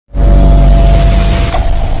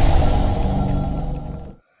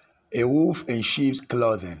A wolf in sheep's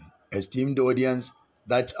clothing. Esteemed audience,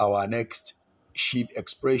 that's our next sheep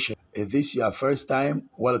expression. If this is your first time,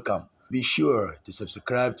 welcome. Be sure to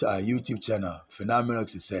subscribe to our YouTube channel, Phenomenal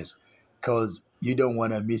Success, because you don't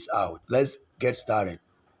want to miss out. Let's get started.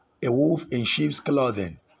 A wolf in sheep's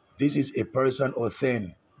clothing. This is a person or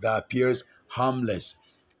thing that appears harmless,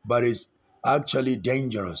 but is actually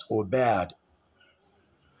dangerous or bad.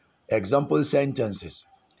 Example sentences.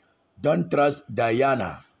 Don't trust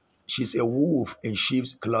Diana. She's a wolf in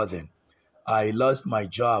sheep's clothing. I lost my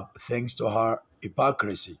job thanks to her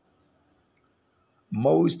hypocrisy.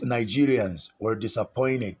 Most Nigerians were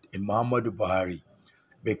disappointed in Muhammadu Buhari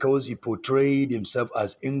because he portrayed himself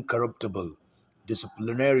as incorruptible,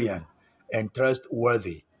 disciplinarian, and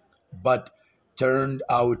trustworthy, but turned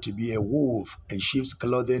out to be a wolf in sheep's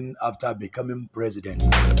clothing after becoming president.